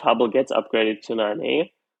 even if Hubble gets upgraded to 9A,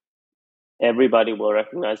 everybody will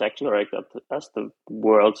recognize Action Direct as the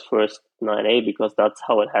world's first 9A, because that's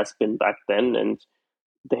how it has been back then, and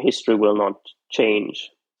the history will not change.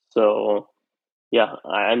 So, yeah,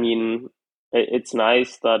 I mean, it's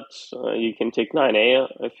nice that you can take 9A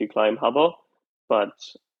if you climb Hubble, but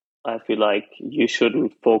I feel like you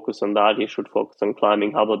shouldn't focus on that. You should focus on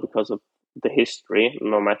climbing Hubble because of the history,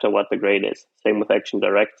 no matter what the grade is. Same with Action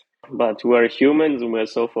Direct. But we're humans and we're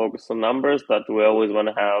so focused on numbers that we always want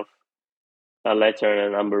to have a letter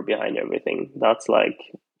and a number behind everything. That's like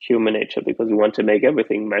human nature, because we want to make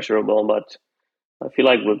everything measurable. But I feel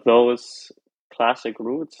like with those classic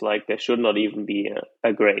routes, like there should not even be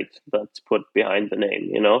a grade that's put behind the name,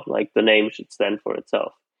 you know, like the name should stand for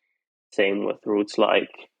itself. Same with routes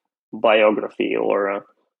like biography or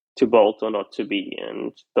to bolt or not to be,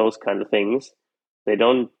 and those kind of things. They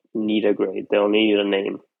don't need a grade, they only need a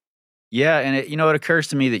name. Yeah, and it occurs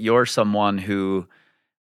to me that you're someone who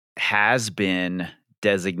has been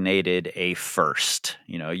designated a first.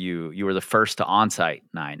 You were the first to on-site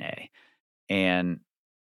 9A, and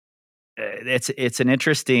it's an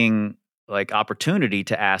interesting opportunity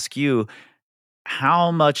to ask you,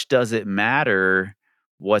 how much does it matter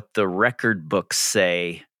what the record books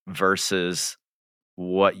say versus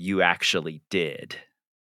what you actually did?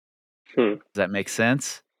 Does that make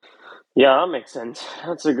sense? Yeah, that makes sense.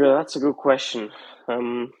 That's a good question.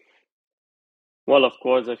 Well, of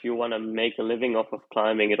course, if you want to make a living off of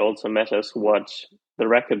climbing, it also matters what the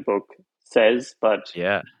record book says. But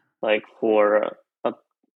yeah, like for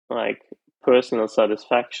personal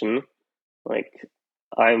satisfaction, like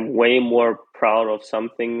I'm way more proud of some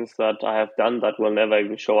things that I have done that will never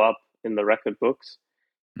even show up in the record books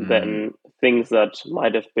than things that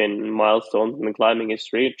might have been milestones in the climbing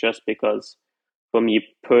history, just because for me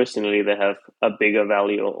personally they have a bigger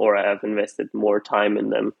value or I have invested more time in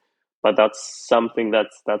them. But that's something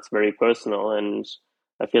that's very personal, and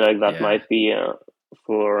I feel like that might be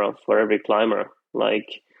for every climber.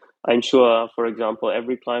 Like I'm sure, for example,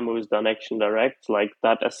 every climber who's done Action Direct, like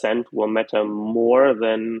that ascent will matter more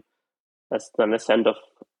than an ascent of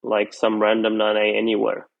like some random 9A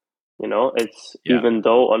anywhere. You know, it's even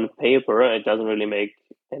though on paper it doesn't really make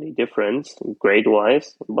any difference grade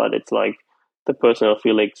wise, but it's like the personal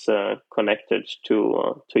feelings connected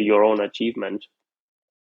to your own achievement.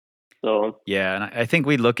 So yeah, and I think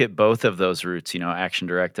we look at both of those routes, Action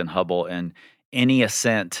Direct and Hubble, and any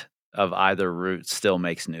ascent of either route still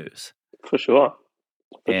makes news. For sure.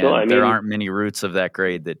 There aren't many routes of that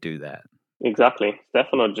grade that do that. Exactly.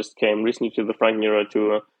 Stefano just came recently to the Franken Euro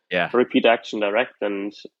to repeat Action Direct,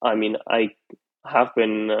 and I mean, I have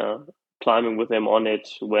been climbing with him on it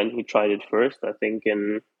when he tried it first. I think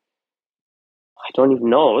I don't even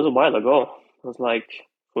know, it was a while ago. It was like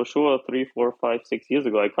for sure 3, 4, 5, 6 years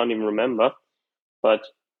ago. I can't even remember. But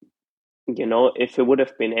if it would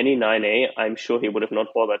have been any 9A, I'm sure he would have not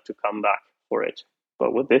bothered to come back for it.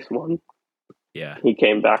 But with this one, he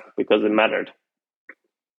came back because it mattered.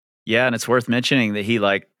 Yeah, and it's worth mentioning that he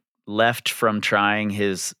left from trying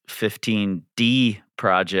his 15D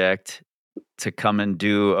project to come and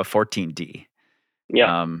do a 14D.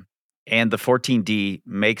 Yeah. And the 14D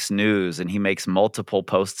makes news, and he makes multiple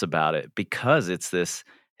posts about it because it's this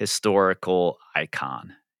historical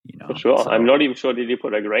icon. For sure. So, I'm not even sure, did he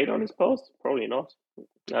put a grade on his post? Probably not.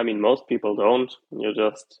 I mean, most people don't. You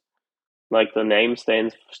just, like, the name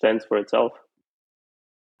stands for itself.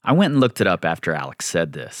 I went and looked it up after Alex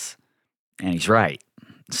said this, and he's right.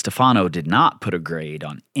 Stefano did not put a grade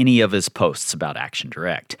on any of his posts about Action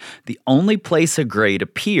Direct. The only place a grade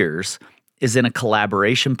appears is in a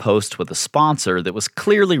collaboration post with a sponsor that was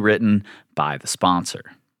clearly written by the sponsor.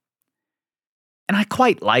 And I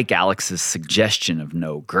quite like Alex's suggestion of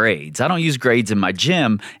no grades. I don't use grades in my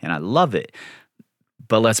gym, and I love it.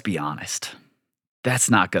 But let's be honest, that's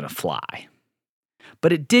not going to fly.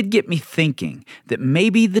 But it did get me thinking that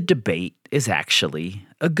maybe the debate is actually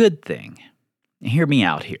a good thing. Hear me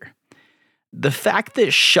out here. The fact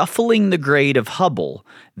that shuffling the grade of Hubble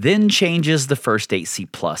then changes the first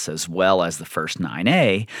 8C plus as well as the first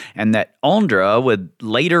 9A, and that Ondra would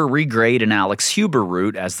later regrade an Alex Huber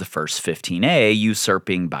route as the first 15A,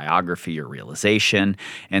 usurping biography or realization,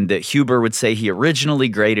 and that Huber would say he originally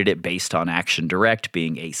graded it based on Action Direct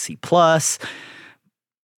being 8C plus.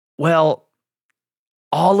 Well,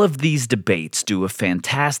 all of these debates do a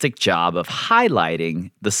fantastic job of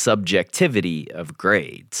highlighting the subjectivity of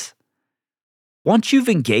grades. Once you've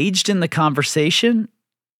engaged in the conversation,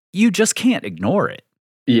 you just can't ignore it.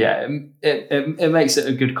 Yeah, it makes it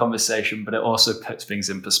a good conversation, but it also puts things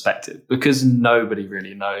in perspective because nobody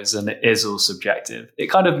really knows and it is all subjective. It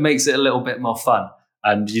kind of makes it a little bit more fun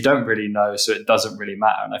and you don't really know, so it doesn't really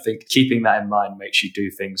matter. And I think keeping that in mind makes you do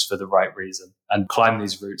things for the right reason and climb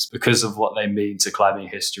these routes because of what they mean to climbing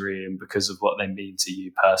history and because of what they mean to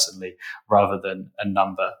you personally, rather than a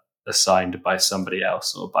number assigned by somebody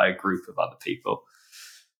else or by a group of other people.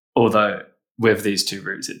 Although with these two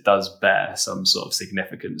routes, it does bear some sort of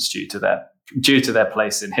significance due to their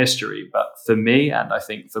place in history. But for me, and I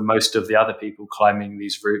think for most of the other people climbing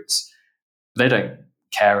these routes, they don't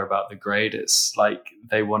care about the grade. It's like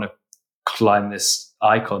they want to climb this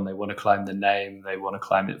icon, they want to climb the name, they want to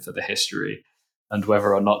climb it for the history. And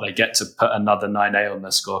whether or not they get to put another 9A on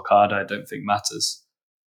their scorecard, I don't think matters.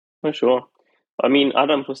 For sure. I mean,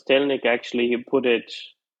 Adam Pustelnik actually, he put it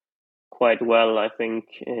quite well, I think,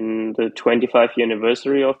 in the 25th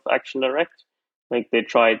anniversary of Action Direct. Like, they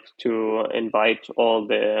tried to invite all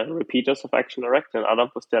the repeaters of Action Direct, and Adam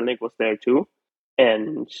Pustelnik was there too.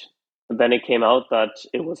 And then it came out that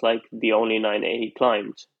it was like the only 9A he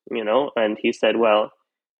climbed, and he said, well,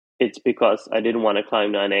 it's because I didn't want to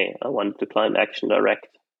climb 9A. I wanted to climb Action Direct.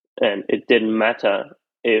 And it didn't matter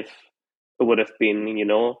if it would have been,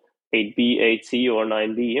 8B, 8C, or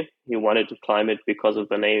 9B. He wanted to climb it because of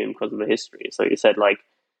the name, because of the history. So he said, like,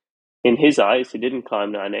 in his eyes, he didn't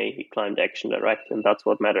climb 9A, he climbed Action Direct, and that's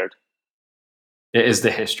what mattered. It is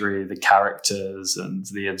the history, the characters, and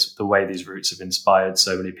the way these routes have inspired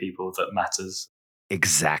so many people that matters.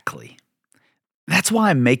 Exactly. That's why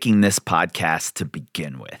I'm making this podcast to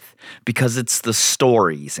begin with, because it's the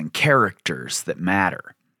stories and characters that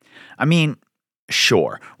matter. I mean,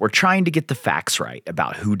 sure, we're trying to get the facts right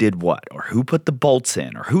about who did what, or who put the bolts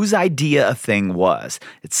in, or whose idea a thing was,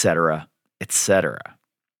 etc., etc.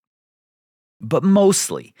 But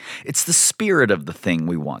mostly, it's the spirit of the thing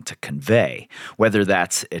we want to convey, whether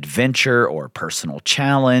that's adventure or personal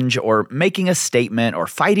challenge, or making a statement, or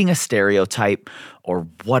fighting a stereotype, or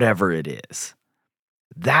whatever it is.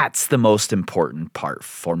 That's the most important part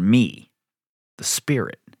for me, the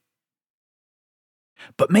spirit.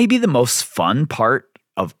 But maybe the most fun part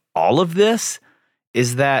of all of this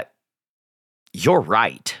is that you're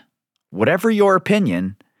right. Whatever your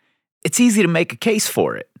opinion, it's easy to make a case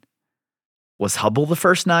for it. Was Hubble the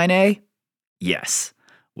first 9A? Yes.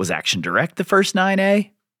 Was Action Direct the first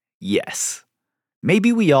 9A? Yes.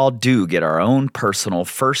 Maybe we all do get our own personal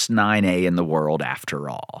first 9A in the world after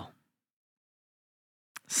all.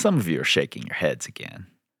 Some of you are shaking your heads again.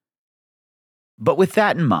 But with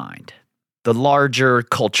that in mind, the larger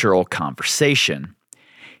cultural conversation,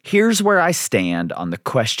 here's where I stand on the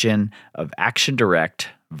question of Action Direct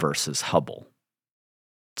versus Hubble.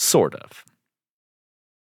 Sort of.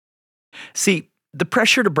 See, the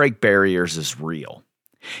pressure to break barriers is real.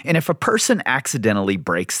 And if a person accidentally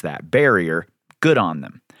breaks that barrier, good on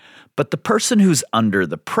them. But the person who's under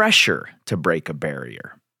the pressure to break a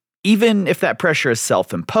barrier, even if that pressure is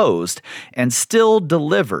self-imposed and still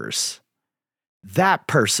delivers, that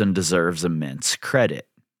person deserves immense credit.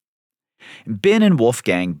 Ben and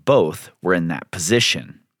Wolfgang both were in that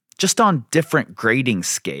position, just on different grading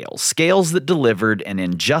scales that delivered an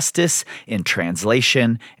injustice in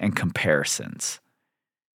translation and comparisons.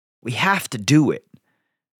 We have to do it,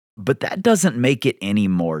 but that doesn't make it any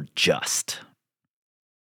more just.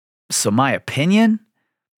 So my opinion,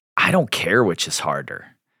 I don't care which is harder.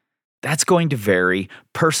 That's going to vary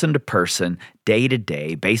person to person, day to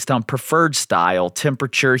day, based on preferred style,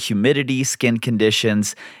 temperature, humidity, skin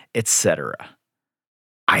conditions, etc.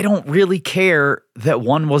 I don't really care that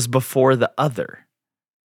one was before the other.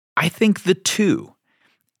 I think the two,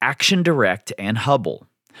 Action Directe and Hubble,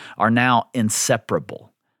 are now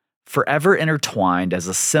inseparable, forever intertwined as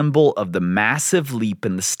a symbol of the massive leap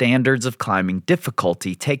in the standards of climbing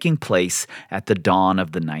difficulty taking place at the dawn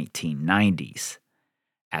of the 1990s,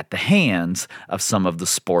 at the hands of some of the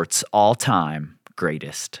sport's all-time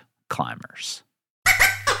greatest climbers.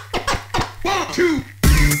 1, 2.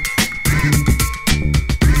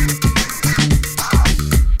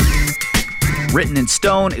 Written in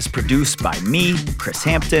Stone is produced by me, Chris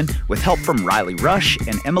Hampton, with help from Riley Rush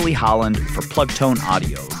and Emily Holland for Plugtone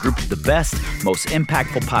Audio, a group of the best, most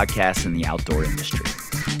impactful podcasts in the outdoor industry.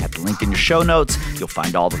 At the link in your show notes, you'll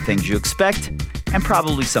find all the things you expect, and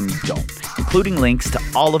probably some you don't, including links to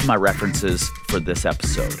all of my references for this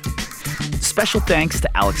episode. Special thanks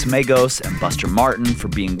to Alex Megos and Buster Martin for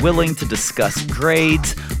being willing to discuss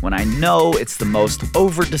grades when I know it's the most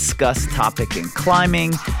over-discussed topic in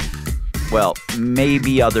climbing. Well,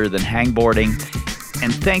 maybe other than hangboarding.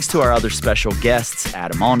 And thanks to our other special guests,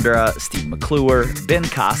 Adam Ondra, Steve McClure, Ben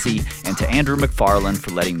Cossey, and to Andrew McFarland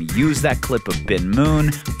for letting me use that clip of Ben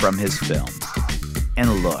Moon from his film.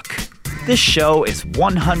 And look, this show is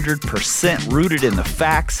 100% rooted in the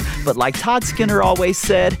facts, but like Todd Skinner always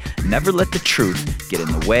said, never let the truth get in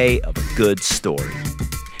the way of a good story.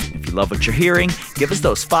 If you love what you're hearing, give us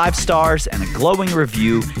those 5 stars and a glowing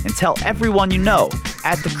review and tell everyone you know,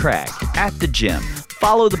 at the crag, at the gym.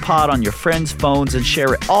 Follow the pod on your friends' phones and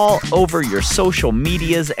share it all over your social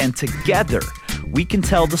medias, and together we can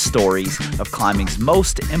tell the stories of climbing's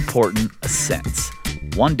most important ascents,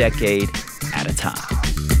 1 decade at a time.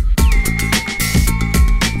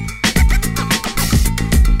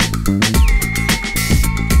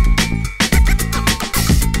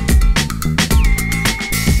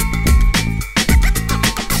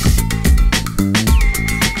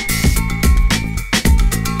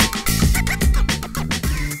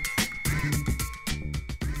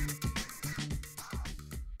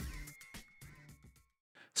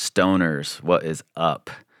 Stoners, what is up?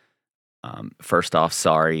 First off,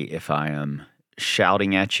 sorry if I am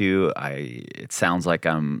shouting at you. It sounds like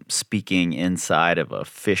I'm speaking inside of a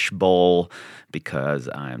fishbowl because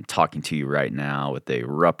I'm talking to you right now with a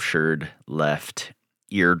ruptured left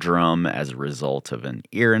eardrum as a result of an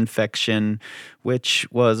ear infection, which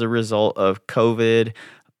was a result of COVID.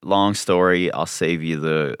 Long story, I'll save you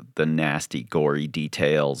the nasty, gory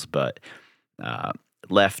details, but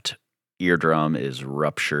left eardrum is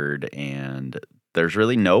ruptured, and there's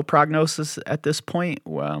really no prognosis at this point.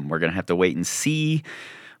 We're going to have to wait and see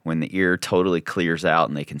when the ear totally clears out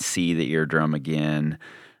and they can see the eardrum again,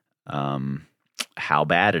 how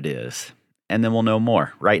bad it is. And then we'll know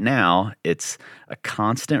more. Right now, it's a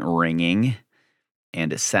constant ringing,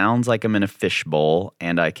 and it sounds like I'm in a fishbowl,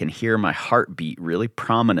 and I can hear my heartbeat really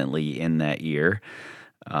prominently in that ear.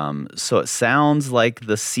 So it sounds like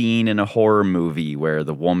the scene in a horror movie where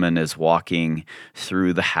the woman is walking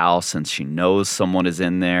through the house and she knows someone is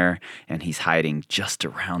in there and he's hiding just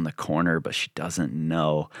around the corner, but she doesn't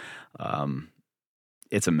know.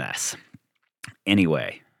 It's a mess.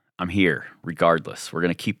 Anyway, I'm here regardless. We're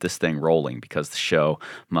going to keep this thing rolling because the show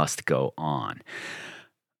must go on.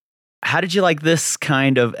 How did you like this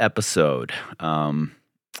kind of episode? I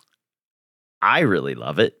really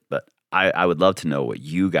love it, but I would love to know what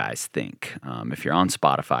you guys think. If you're on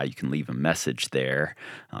Spotify, you can leave a message there.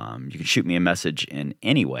 You can shoot me a message in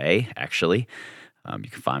any way, actually. You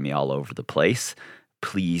can find me all over the place.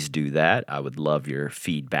 Please do that. I would love your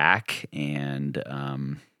feedback, and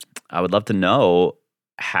I would love to know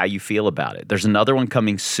how you feel about it. There's another one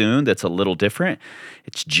coming soon that's a little different.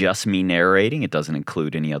 It's just me narrating. It doesn't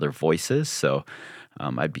include any other voices, so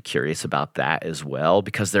I'd be curious about that as well,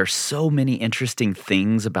 because there's so many interesting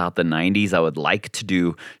things about the 90s I would like to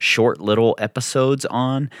do short little episodes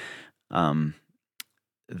on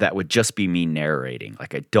that would just be me narrating.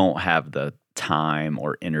 Like, I don't have the time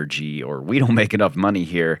or energy, or we don't make enough money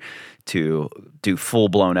here to do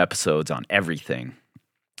full-blown episodes on everything.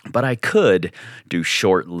 But I could do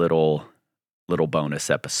short little bonus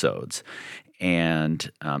episodes. And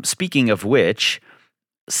speaking of which,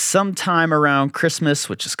 sometime around Christmas,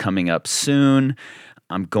 which is coming up soon,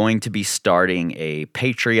 I'm going to be starting a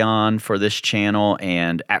Patreon for this channel.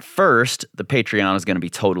 And at first, the Patreon is going to be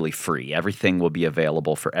totally free. Everything will be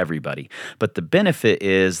available for everybody. But the benefit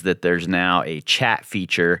is that there's now a chat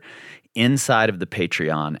feature inside of the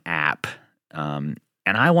Patreon app.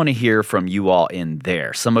 And I want to hear from you all in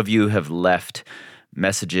there. Some of you have left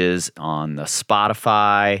messages on the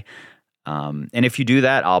Spotify. And if you do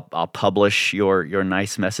that, I'll publish your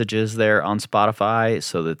nice messages there on Spotify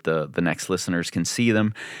so that the next listeners can see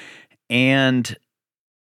them. And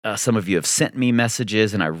some of you have sent me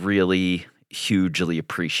messages, and I really hugely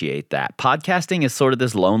appreciate that. Podcasting is sort of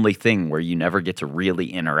this lonely thing where you never get to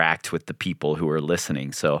really interact with the people who are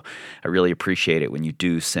listening. So I really appreciate it when you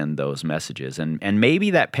do send those messages. And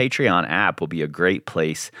maybe that Patreon app will be a great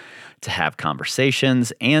place to have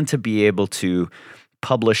conversations and to be able to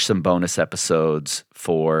publish some bonus episodes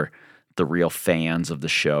for the real fans of the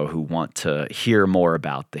show who want to hear more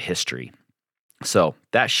about the history. So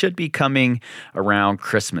that should be coming around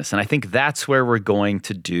Christmas. And I think that's where we're going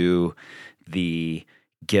to do the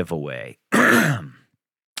giveaway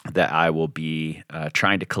that I will be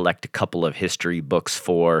trying to collect a couple of history books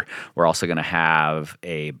for. We're also going to have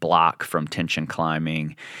a block from Tension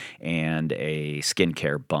Climbing and a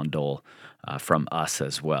skincare bundle from us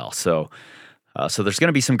as well. So there's going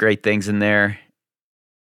to be some great things in there,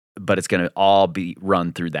 but it's going to all be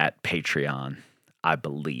run through that Patreon, I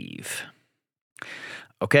believe.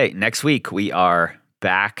 Okay, next week we are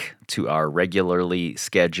back to our regularly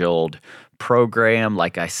scheduled program,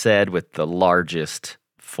 like I said, with the largest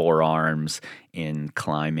forearms in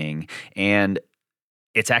climbing. And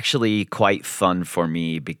it's actually quite fun for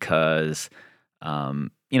me because,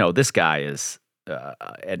 this guy is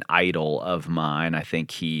an idol of mine. I think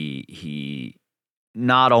he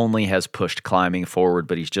not only has pushed climbing forward,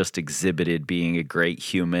 but he's just exhibited being a great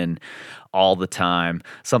human all the time,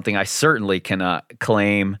 something I certainly cannot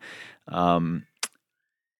claim.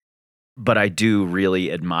 But I do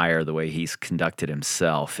really admire the way he's conducted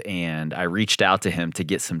himself. And I reached out to him to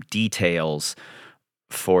get some details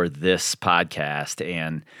for this podcast.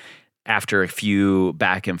 And after a few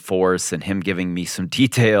back and forths and him giving me some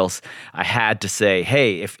details, I had to say,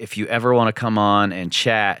 hey, if you ever want to come on and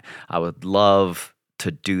chat, I would love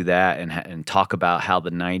to do that and talk about how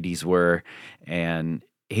the 90s were. And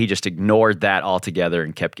he just ignored that altogether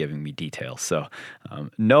and kept giving me details. So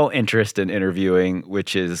no interest in interviewing,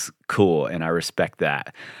 which is cool, and I respect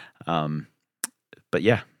that. But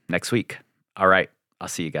yeah, next week. All right, I'll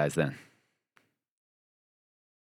see you guys then.